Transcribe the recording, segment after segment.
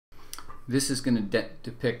This is going to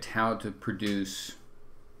depict how to produce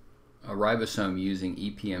a ribosome using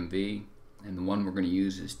ePMV, and the one we're going to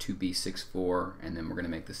use is 2B64, and then we're going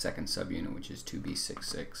to make the second subunit, which is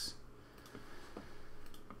 2B66.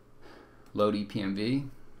 Load ePMV.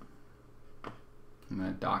 I'm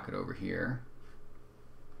going to dock it over here.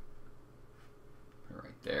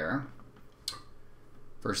 Right there.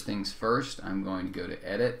 First things first, I'm going to go to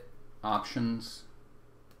Edit, Options,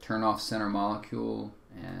 turn off Center Molecule,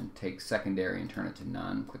 and take Secondary and turn it to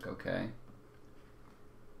None. Click OK.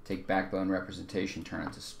 Take Backbone Representation, turn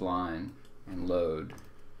it to Spline, and load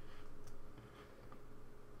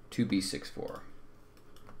 2B64.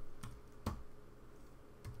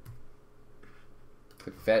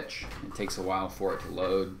 Click Fetch. It takes a while for it to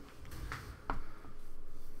load.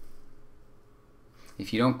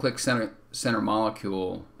 If you don't click center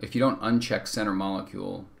molecule, if you don't uncheck center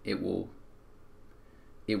molecule, it won't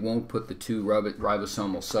put the two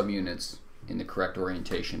ribosomal subunits in the correct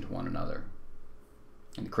orientation to one another,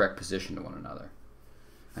 in the correct position to one another.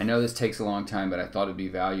 I know this takes a long time, but I thought it'd be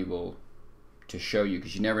valuable to show you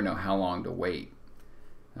because you never know how long to wait.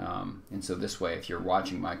 And so this way, if you're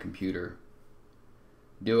watching my computer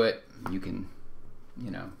do it, you can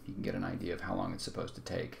get an idea of how long it's supposed to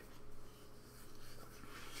take.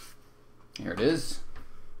 Here it is.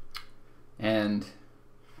 And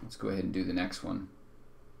let's go ahead and do the next one.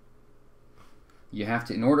 You have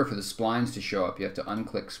to, in order for the splines to show up, you have to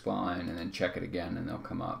unclick spline and then check it again and they'll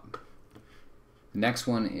come up. The next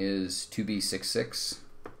one is 2B66.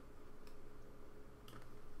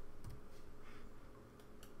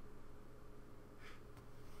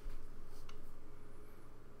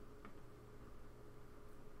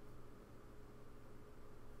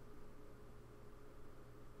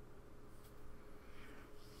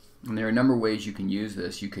 And there are a number of ways you can use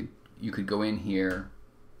this. You could go in here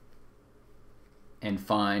and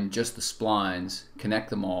find just the splines, connect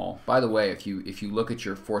them all. By the way, if you look at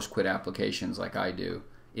your force quit applications like I do,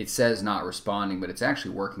 it says not responding, but it's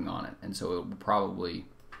actually working on it, and so it will probably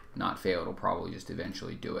not fail. It'll probably just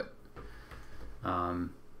eventually do it.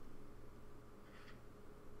 And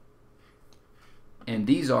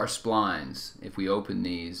these are splines. If we open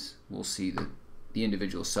these, we'll see that the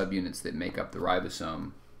individual subunits that make up the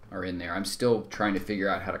ribosome are in there. I'm still trying to figure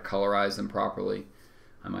out how to colorize them properly.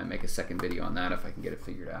 I might make a second video on that if I can get it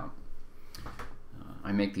figured out.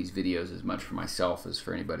 I make these videos as much for myself as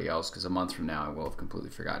for anybody else because a month from now I will have completely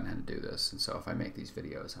forgotten how to do this, and so if I make these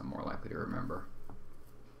videos I'm more likely to remember.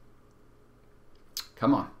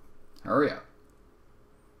 Come on, hurry up.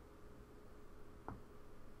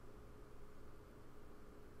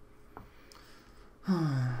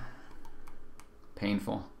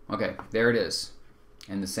 Painful. Okay, there it is.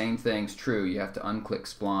 And the same thing's true. You have to unclick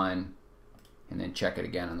spline and then check it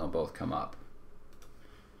again and they'll both come up.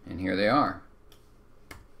 And here they are.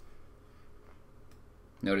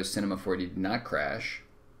 Notice Cinema 4D did not crash,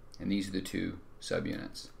 and these are the two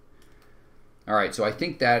subunits. Alright, so I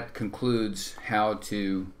think that concludes how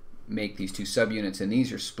to make these two subunits, and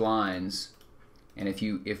these are splines. And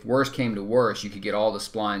if worse came to worse, you could get all the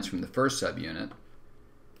splines from the first subunit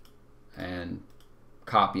and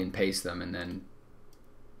copy and paste them and then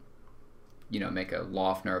make a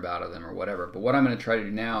loft nerve out of them or whatever. But what I'm going to try to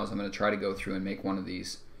do now is I'm going to try to go through and make one of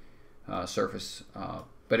these surface.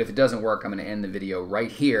 But if it doesn't work, I'm going to end the video right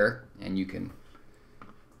here, and you can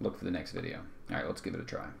look for the next video. All right, let's give it a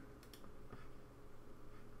try.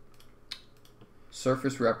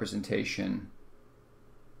 Surface representation,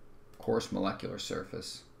 coarse molecular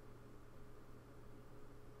surface.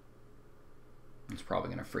 It's probably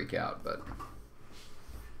going to freak out, but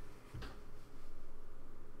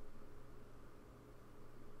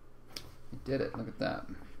it did it. Look at that.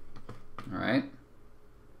 All right.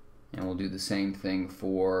 And we'll do the same thing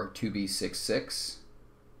for 2B66.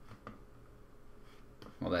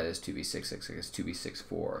 Well, that is 2B66. I guess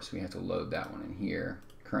 2B64. So we have to load that one in here.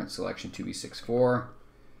 Current selection 2B64.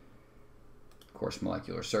 Coarse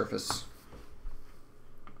molecular surface.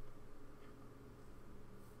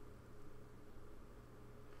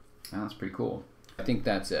 Oh, that's pretty cool. I think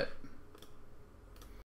that's it.